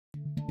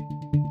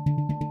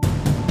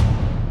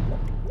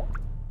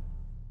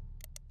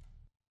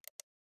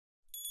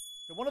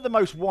One of the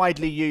most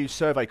widely used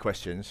survey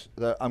questions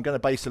that I'm going to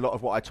base a lot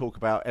of what I talk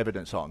about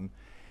evidence on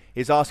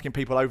is asking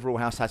people overall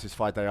how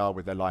satisfied they are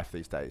with their life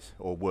these days,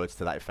 or words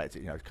to that effect.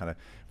 It kind of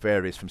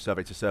varies from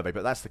survey to survey,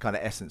 but that's the kind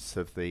of essence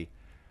of the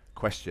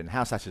question.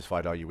 How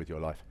satisfied are you with your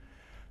life?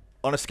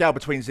 On a scale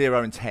between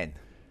 0 and 10.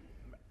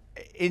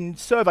 In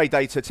survey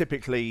data,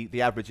 typically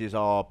the averages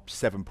are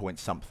 7 point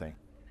something.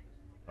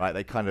 Right?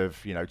 They kind of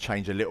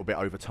change a little bit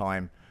over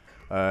time.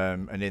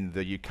 And in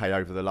the UK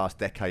over the last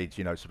decade,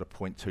 sort of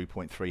 0.2,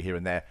 0.3 here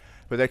and there.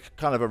 But they're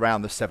kind of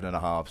around the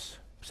 7.5s,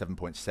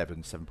 7.7,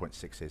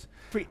 7.6s.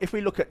 If we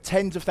look at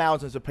tens of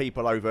thousands of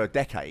people over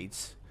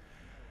decades,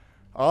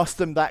 ask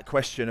them that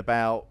question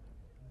about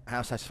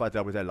how satisfied they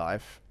are with their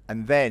life,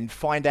 and then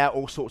find out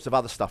all sorts of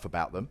other stuff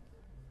about them.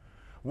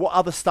 What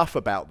other stuff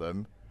about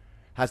them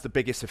has the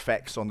biggest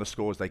effects on the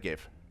scores they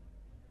give?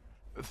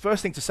 The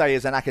first thing to say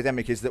as an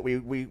academic is that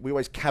we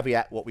always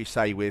caveat what we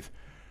say with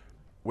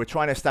we're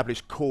trying to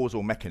establish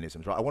causal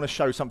mechanisms, right? I want to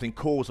show something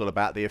causal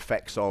about the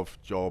effects of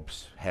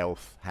jobs,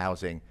 health,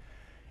 housing,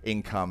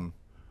 income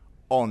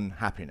on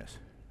happiness.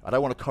 I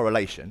don't want a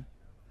correlation,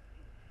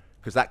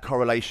 because that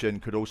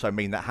correlation could also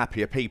mean that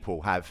happier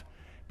people have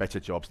better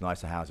jobs,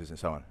 nicer houses, and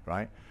so on,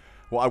 right?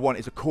 What I want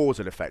is a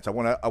causal effect. I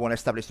want to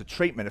establish the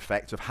treatment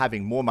effect of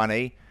having more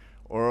money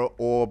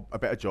or a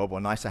better job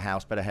or nicer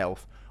house, better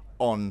health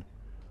on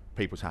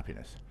people's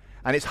happiness.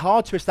 And it's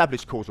hard to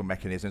establish causal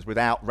mechanisms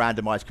without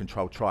randomized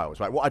controlled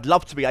trials, right? What I'd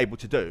love to be able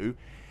to do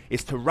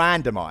is to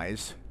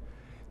randomize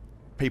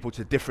people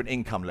to different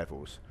income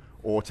levels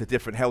or to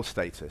different health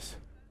status.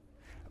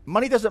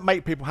 Money doesn't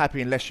make people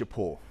happy unless you're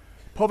poor.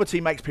 Poverty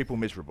makes people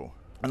miserable.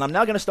 And I'm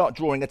now going to start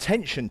drawing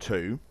attention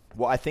to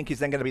what I think is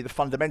then going to be the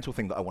fundamental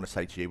thing that I want to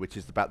say to you, which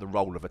is about the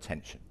role of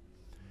attention.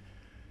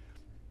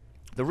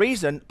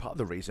 Part of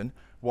the reason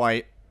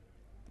why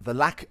the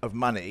lack of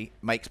money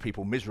makes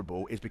people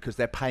miserable is because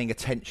they're paying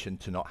attention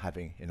to not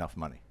having enough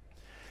money.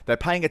 They're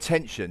paying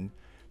attention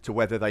to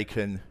whether they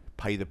can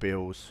pay the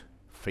bills,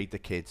 feed the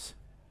kids,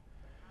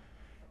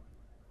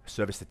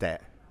 service the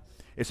debt.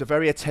 It's a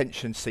very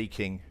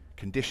attention-seeking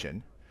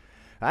condition.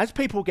 As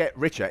people get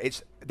richer,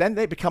 then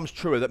it becomes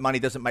truer that money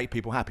doesn't make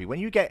people happy. When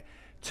you get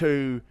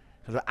to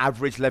sort of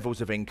average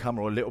levels of income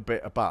or a little bit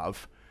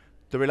above,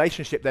 the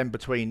relationship then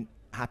between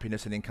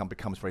happiness and income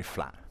becomes very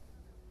flat.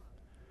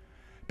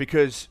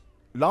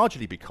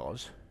 Largely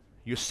because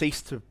you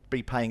cease to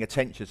be paying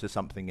attention to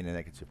something in a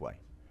negative way.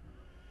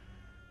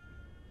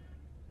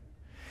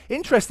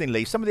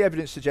 Interestingly, some of the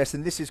evidence suggests,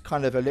 and this is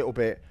kind of a little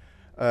bit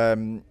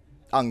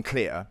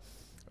unclear,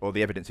 or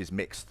the evidence is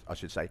mixed, I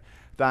should say,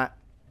 that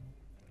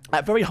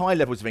at very high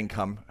levels of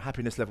income,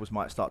 happiness levels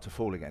might start to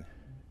fall again.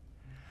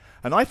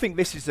 And I think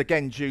this is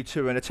again due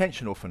to an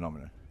attentional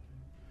phenomenon.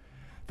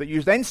 That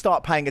you then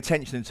start paying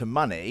attention to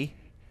money.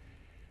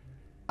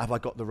 Have I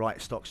got the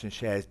right stocks and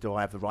shares? Do I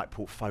have the right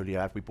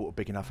portfolio? Have we bought a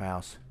big enough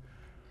house?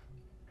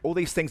 All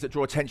these things that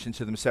draw attention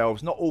to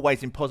themselves, not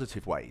always in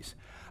positive ways.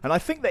 And I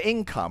think that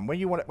income,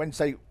 when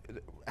say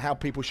how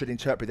people should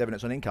interpret the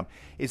evidence on income,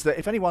 is that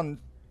if anyone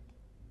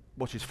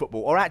watches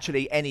football, or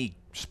actually any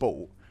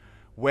sport,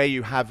 where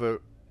you have a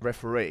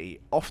referee,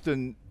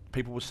 often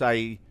people will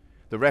say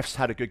the refs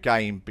had a good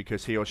game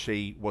because he or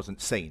she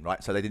wasn't seen,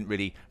 right? So they didn't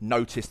really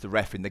notice the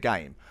ref in the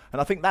game.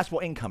 And I think that's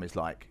what income is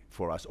like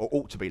for us, or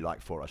ought to be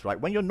like for us,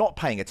 right? When you're not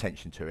paying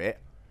attention to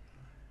it,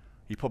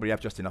 you probably have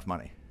just enough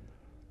money.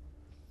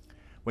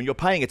 When you're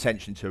paying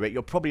attention to it,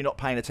 you're probably not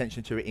paying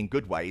attention to it in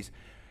good ways,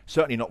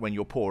 certainly not when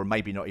you're poor, and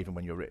maybe not even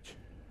when you're rich.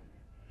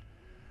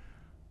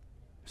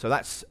 So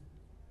that's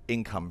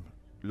income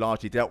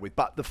largely dealt with.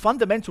 But the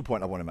fundamental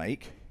point I want to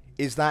make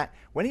is that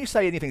when you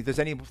say anything, does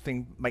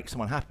anything make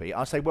someone happy?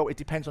 I say, well, it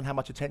depends on how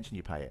much attention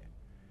you pay it.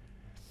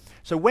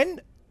 So when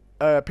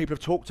people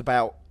have talked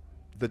about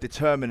the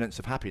determinants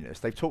of happiness,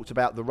 they've talked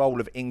about the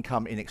role of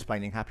income in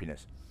explaining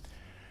happiness.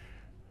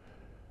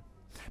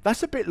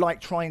 That's a bit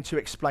like trying to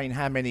explain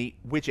how many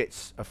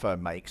widgets a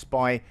firm makes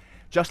by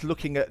just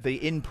looking at the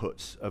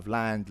inputs of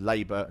land,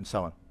 labour, and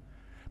so on.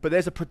 But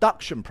there's a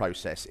production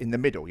process in the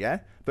middle, yeah,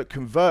 that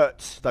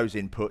converts those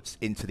inputs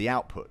into the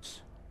outputs.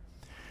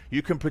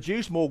 You can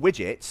produce more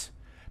widgets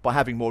by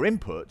having more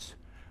inputs,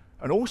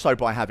 and also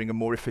by having a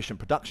more efficient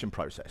production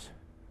process.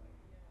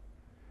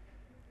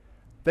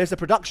 There's a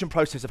production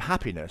process of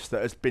happiness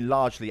that has been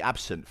largely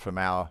absent from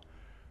our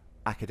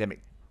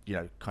academic,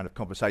 kind of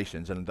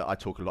conversations, and that I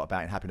talk a lot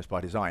about in Happiness by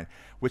Design,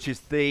 which is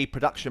the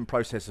production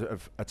process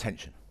of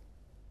attention.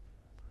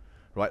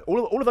 Right?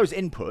 All of those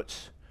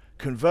inputs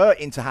convert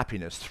into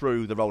happiness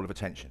through the role of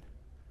attention.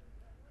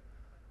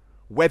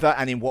 Whether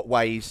and in what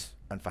ways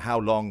and for how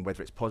long,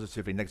 whether it's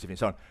positively, negatively, and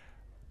so on,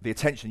 the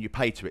attention you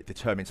pay to it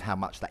determines how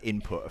much that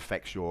input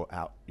affects your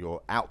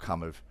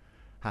outcome of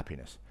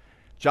happiness.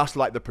 Just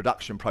like the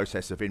production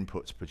process of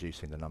inputs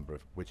producing the number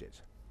of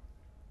widgets.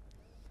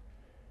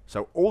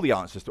 So all the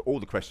answers to all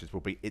the questions will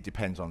be, it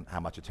depends on how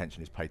much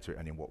attention is paid to it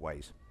and in what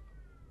ways.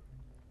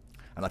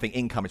 And I think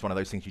income is one of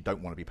those things you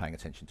don't want to be paying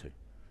attention to.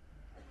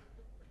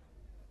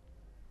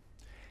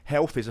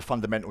 Health is a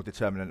fundamental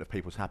determinant of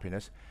people's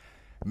happiness.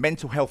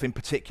 Mental health in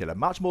particular,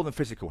 much more than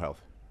physical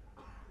health.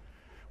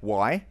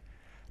 Why?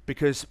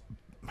 Because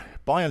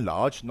by and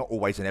large, not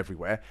always and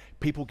everywhere,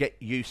 people get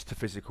used to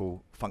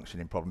physical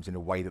functioning problems in a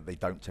way that they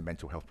don't to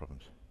mental health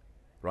problems,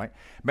 right?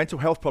 Mental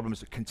health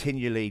problems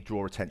continually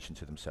draw attention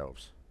to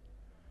themselves,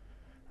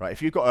 right?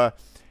 If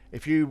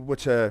you were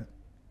to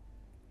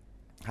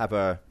have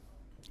a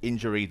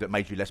injury that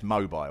made you less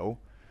mobile,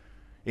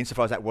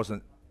 insofar as that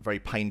wasn't very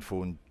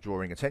painful and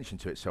drawing attention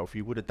to itself,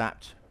 you would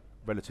adapt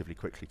relatively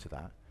quickly to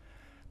that.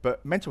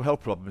 But mental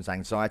health problems,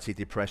 anxiety,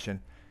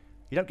 depression,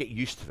 you don't get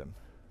used to them.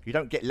 You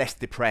don't get less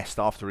depressed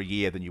after a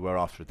year than you were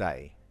after a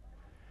day.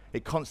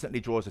 It constantly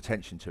draws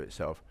attention to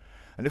itself.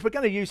 And if we're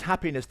going to use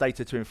happiness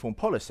data to inform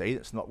policy,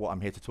 that's not what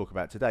I'm here to talk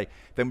about today,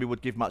 then we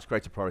would give much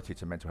greater priority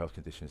to mental health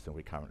conditions than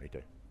we currently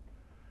do,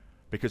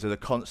 because of the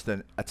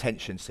constant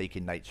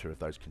attention-seeking nature of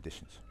those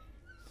conditions.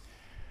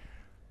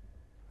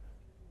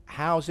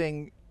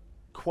 Housing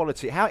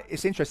quality,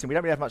 it's interesting, we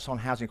don't really have much on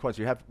housing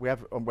quality. We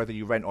have on whether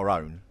you rent or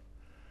own,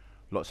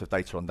 lots of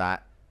data on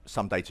that.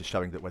 Some data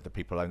showing that whether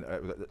people own,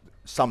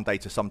 some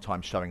data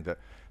sometimes showing that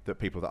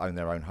people that own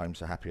their own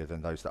homes are happier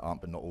than those that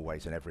aren't, but not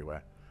always and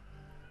everywhere.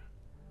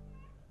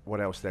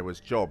 What else? There was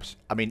jobs.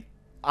 I mean,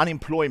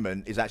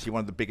 unemployment is actually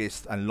one of the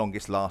biggest and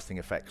longest lasting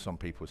effects on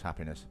people's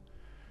happiness.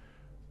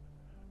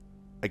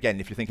 Again,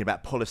 if you're thinking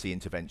about policy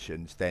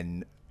interventions,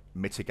 then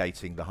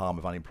mitigating the harm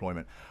of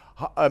unemployment.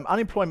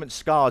 Unemployment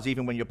scars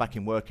even when you're back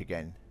in work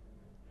again.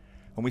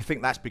 And we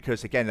think that's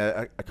because, again,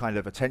 a kind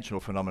of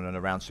attentional phenomenon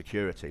around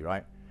security,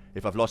 right?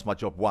 If I've lost my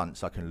job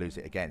once, I can lose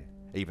it again,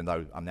 even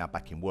though I'm now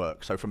back in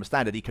work. So from a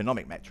standard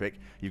economic metric,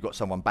 you've got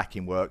someone back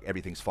in work,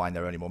 everything's fine,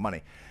 they're earning more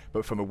money.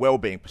 But from a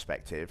well-being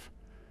perspective,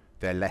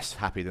 they're less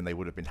happy than they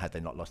would have been had they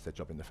not lost their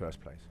job in the first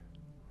place.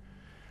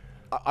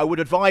 I would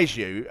advise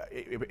you,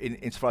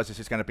 insofar as this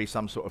is going to be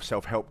some sort of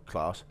self-help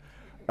class,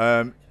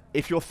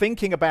 if you're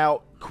thinking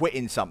about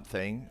quitting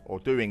something or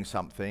doing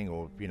something,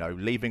 or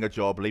leaving a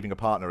job, leaving a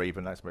partner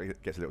even, that's where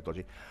it gets a little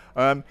dodgy,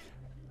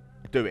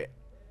 do it.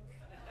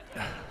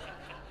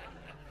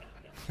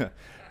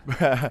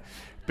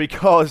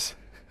 because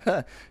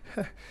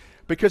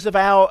of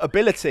our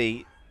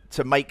ability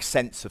to make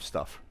sense of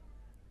stuff.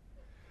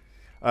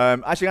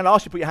 Actually, I'm going to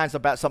ask you to put your hands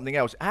up about something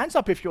else. Hands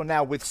up if you're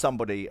now with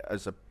somebody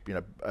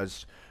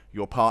as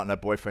your partner,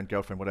 boyfriend,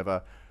 girlfriend,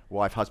 whatever,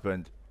 wife,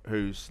 husband,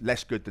 who's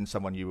less good than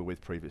someone you were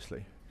with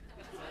previously.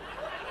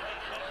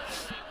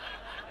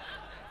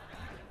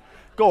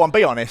 Go on,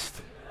 be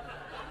honest.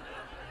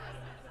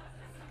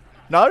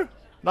 No?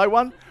 No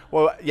one?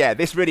 Well, yeah,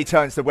 this really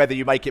turns to whether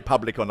you make it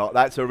public or not.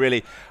 That's a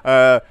really,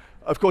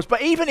 of course,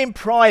 but even in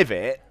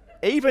private,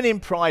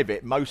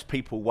 most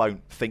people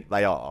won't think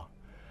they are,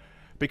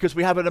 because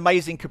we have an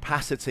amazing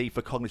capacity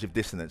for cognitive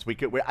dissonance.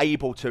 We're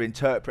able to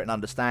interpret and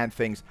understand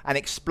things and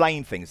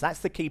explain things. That's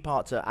the key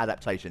part to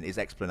adaptation, is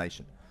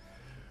explanation.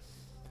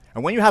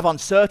 And when you have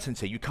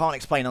uncertainty, you can't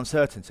explain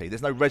uncertainty.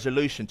 There's no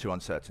resolution to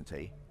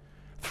uncertainty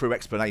through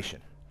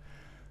explanation.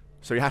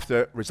 So you have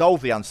to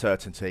resolve the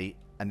uncertainty,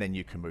 and then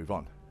you can move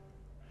on.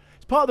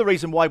 It's part of the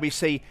reason why we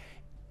see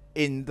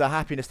in the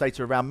happiness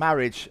data around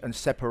marriage and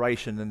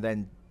separation, and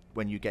then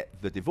when you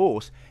get the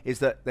divorce, is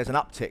that there's an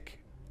uptick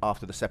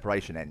after the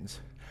separation ends.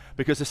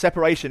 Because the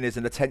separation is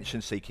an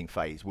attention-seeking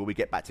phase. Will we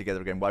get back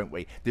together again, won't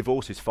we?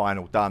 Divorce is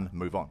final, done,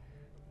 move on.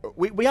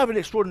 We have an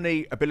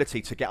extraordinary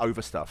ability to get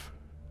over stuff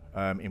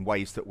in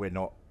ways that we're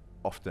not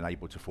often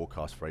able to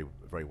forecast very,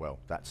 very well.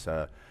 That's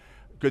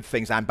good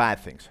things and bad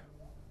things.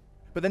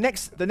 But the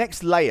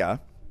next layer,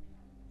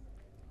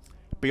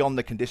 beyond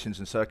the conditions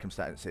and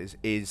circumstances,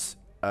 is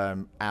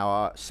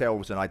our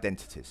selves and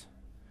identities,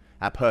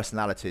 our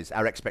personalities,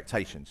 our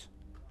expectations,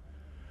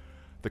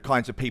 the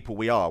kinds of people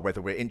we are,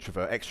 whether we're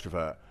introvert,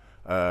 extrovert,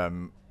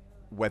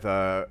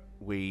 whether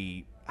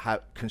we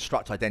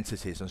construct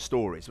identities and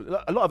stories.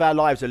 A lot of our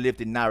lives are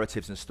lived in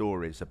narratives and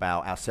stories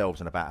about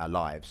ourselves and about our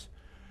lives.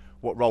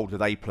 What role do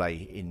they play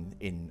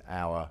in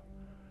our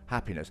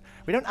happiness?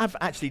 We don't have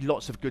actually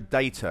lots of good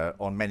data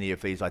on many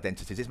of these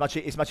identities. It's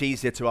much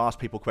easier to ask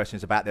people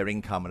questions about their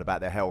income and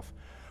about their health,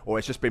 or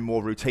it's just been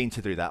more routine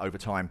to do that over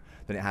time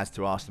than it has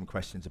to ask them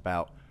questions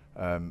about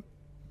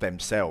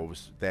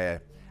themselves,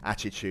 their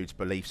attitudes,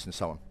 beliefs, and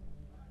so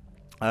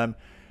on.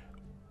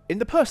 In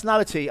the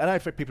personality, I don't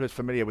know if people are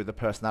familiar with the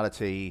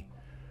personality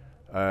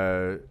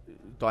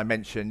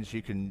dimensions.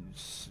 You can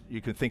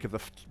think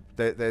of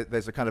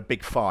there's a kind of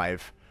big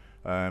five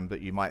that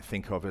you might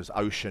think of as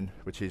OCEAN,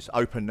 which is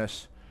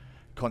openness,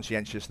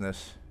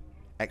 conscientiousness,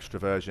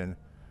 extroversion,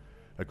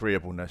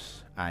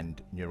 agreeableness,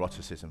 and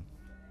neuroticism.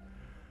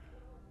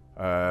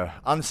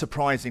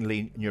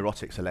 Unsurprisingly,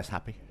 neurotics are less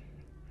happy.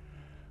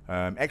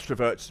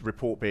 Extroverts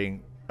report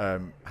being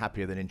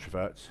happier than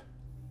introverts.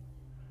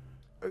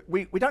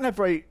 We don't have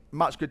very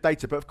much good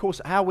data, but of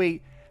course how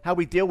we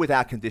deal with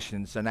our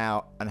conditions and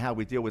how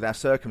we deal with our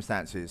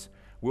circumstances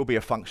will be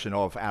a function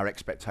of our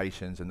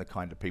expectations and the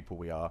kind of people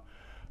we are.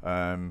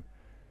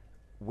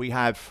 We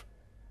have,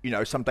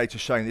 some data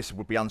showing this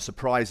would be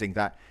unsurprising,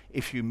 that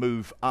if you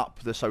move up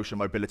the social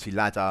mobility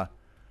ladder,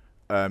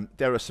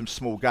 there are some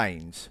small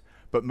gains,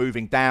 but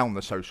moving down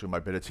the social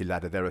mobility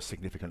ladder, there are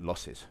significant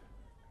losses.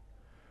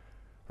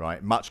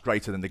 right? Much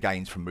greater than the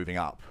gains from moving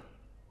up,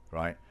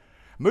 right?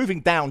 Moving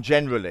down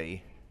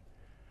generally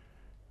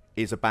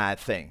is a bad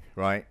thing,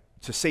 right?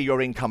 To see your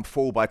income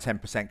fall by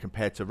 10%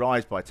 compared to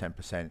rise by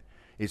 10%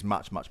 is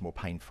much, much more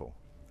painful.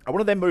 I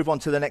want to then move on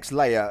to the next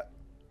layer,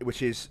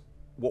 which is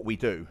what we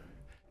do,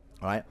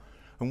 right?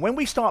 And when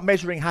we start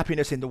measuring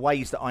happiness in the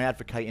ways that I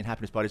advocate in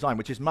Happiness by Design,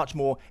 which is much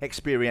more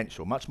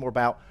experiential, much more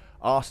about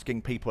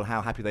asking people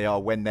how happy they are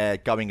when they're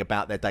going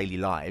about their daily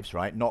lives,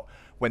 right? Not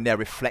when they're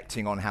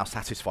reflecting on how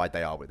satisfied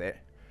they are with it,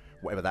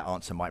 whatever that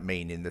answer might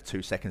mean in the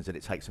 2 seconds that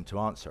it takes them to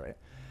answer it.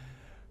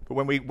 But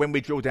when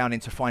we drill down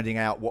into finding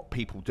out what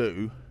people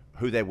do,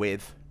 who they're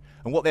with,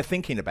 and what they're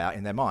thinking about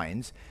in their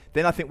minds,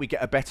 then I think we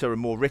get a better and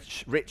more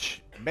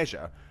rich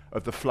measure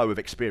of the flow of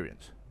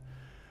experience.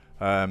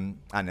 And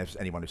as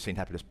anyone who's seen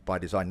Happiness by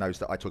Design knows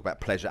that I talk about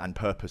pleasure and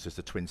purpose as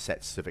the twin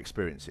sets of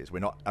experiences. We're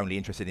not only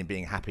interested in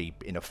being happy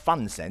in a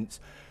fun sense,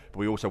 but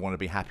we also want to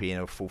be happy in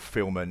a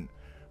fulfillment,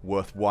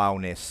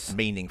 worthwhileness,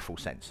 meaningful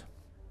sense.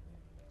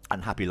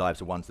 And happy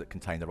lives are ones that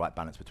contain the right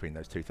balance between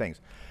those two things.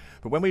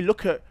 But when we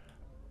look at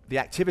the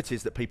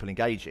activities that people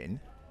engage in,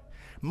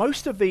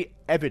 most of the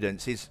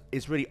evidence is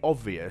really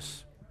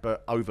obvious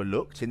but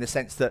overlooked, in the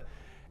sense that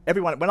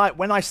everyone,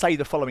 when I say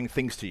the following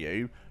things to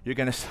you, you're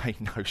going to say,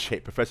 no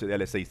shit, Professor at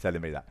the LSE is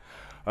telling me that.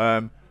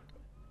 And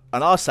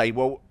I'll say,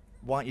 well,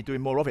 why aren't you doing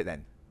more of it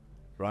then,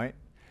 right?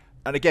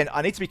 And again,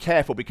 I need to be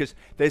careful because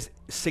there's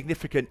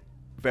significant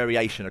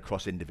variation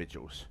across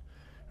individuals,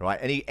 right?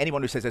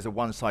 Anyone who says there's a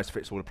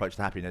one-size-fits-all approach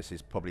to happiness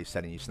is probably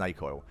selling you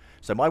snake oil.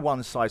 So my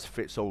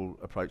one-size-fits-all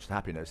approach to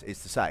happiness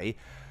is to say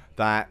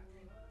that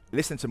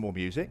listen to more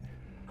music.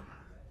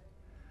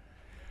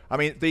 I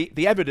mean,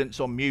 the evidence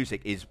on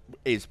music is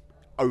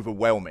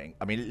overwhelming.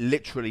 I mean, it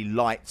literally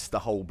lights the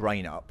whole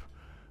brain up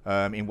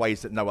in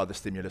ways that no other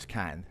stimulus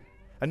can.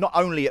 And not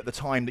only at the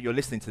time that you're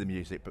listening to the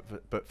music,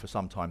 but for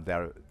some time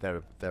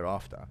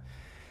thereafter.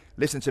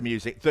 Listen to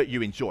music that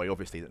you enjoy,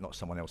 obviously, that not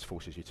someone else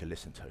forces you to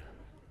listen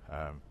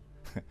to.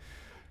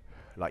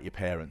 Like your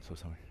parents or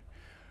something.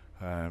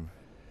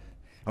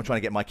 I'm trying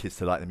to get my kids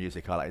to like the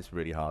music I like. It's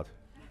really hard.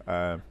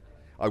 I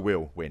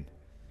will win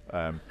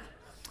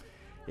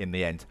in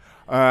the end.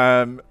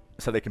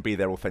 So they can be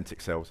their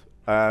authentic selves.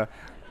 What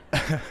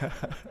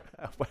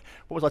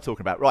was I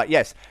talking about? Right,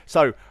 yes.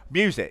 So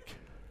music,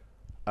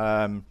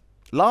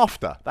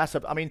 laughter.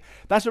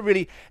 It's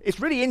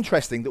really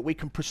interesting that we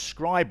can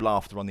prescribe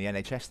laughter on the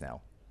NHS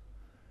now.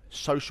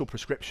 Social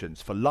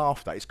prescriptions for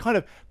laughter. It's kind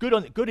of good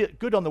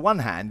on the one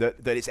hand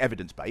that it's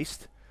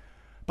evidence-based,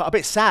 but a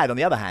bit sad on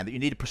the other hand that you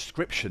need a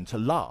prescription to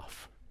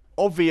laugh.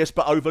 Obvious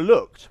but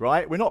overlooked,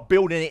 right? We're not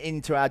building it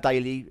into our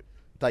daily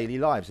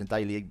lives and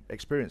daily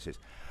experiences.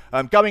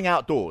 Going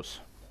outdoors.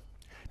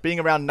 Being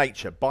around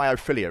nature,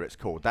 biophilia it's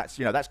called. That's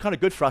kind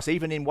of good for us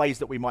even in ways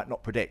that we might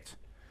not predict.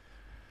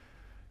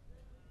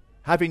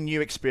 Having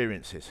new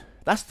experiences.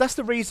 That's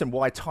the reason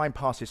why time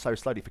passes so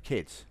slowly for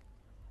kids.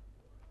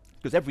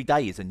 Because every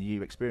day is a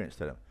new experience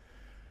to them.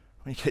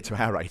 When you get to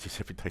our age,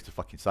 every day's the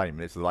fucking same.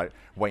 It's like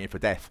waiting for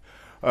death.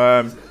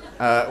 Well,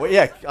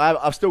 yeah,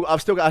 I still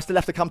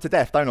have to come to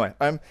death, don't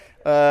I?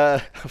 I'll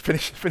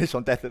finish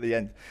on death at the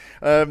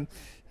end.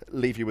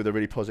 Leave you with a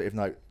really positive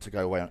note to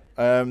go away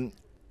on.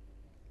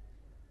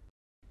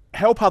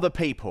 Help other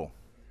people.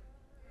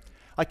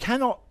 I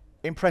cannot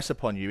impress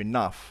upon you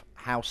enough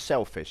how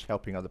selfish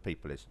helping other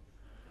people is.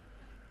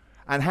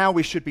 And how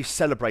we should be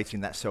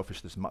celebrating that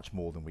selfishness much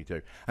more than we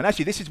do. And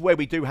actually, this is where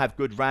we do have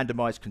good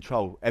randomized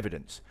control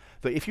evidence.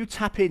 That if you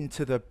tap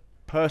into the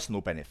personal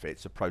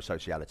benefits of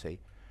pro-sociality,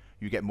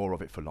 you get more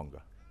of it for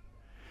longer.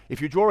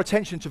 If you draw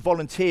attention to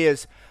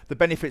volunteers, the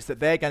benefits that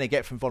they're going to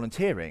get from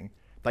volunteering,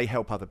 they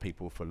help other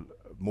people for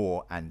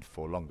more and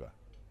for longer.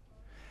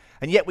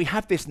 And yet we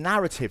have this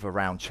narrative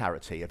around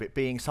charity of it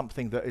being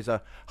something that is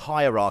a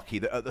hierarchy,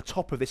 that at the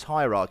top of this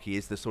hierarchy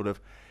is the sort of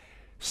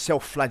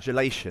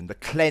self-flagellation, the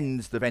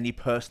cleansed of any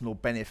personal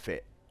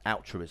benefit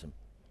altruism.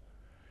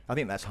 I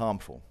think that's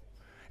harmful.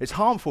 It's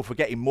harmful for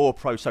getting more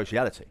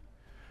pro-sociality.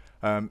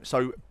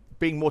 So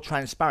being more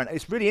transparent.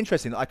 It's really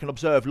interesting that I can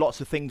observe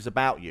lots of things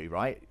about you,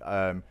 right?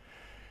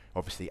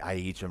 Obviously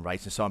age and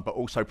race and so on, but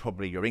also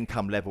probably your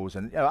income levels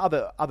and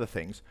other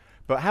things.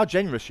 But how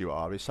generous you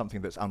are is something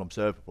that's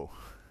unobservable,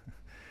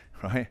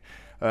 right?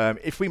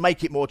 If we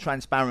make it more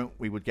transparent,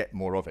 we would get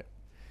more of it.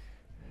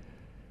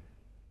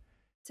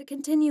 To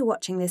continue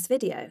watching this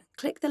video,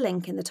 click the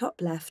link in the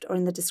top left or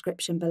in the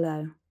description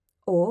below.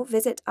 Or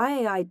visit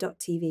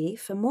iai.tv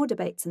for more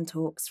debates and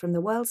talks from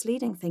the world's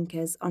leading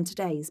thinkers on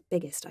today's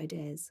biggest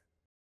ideas.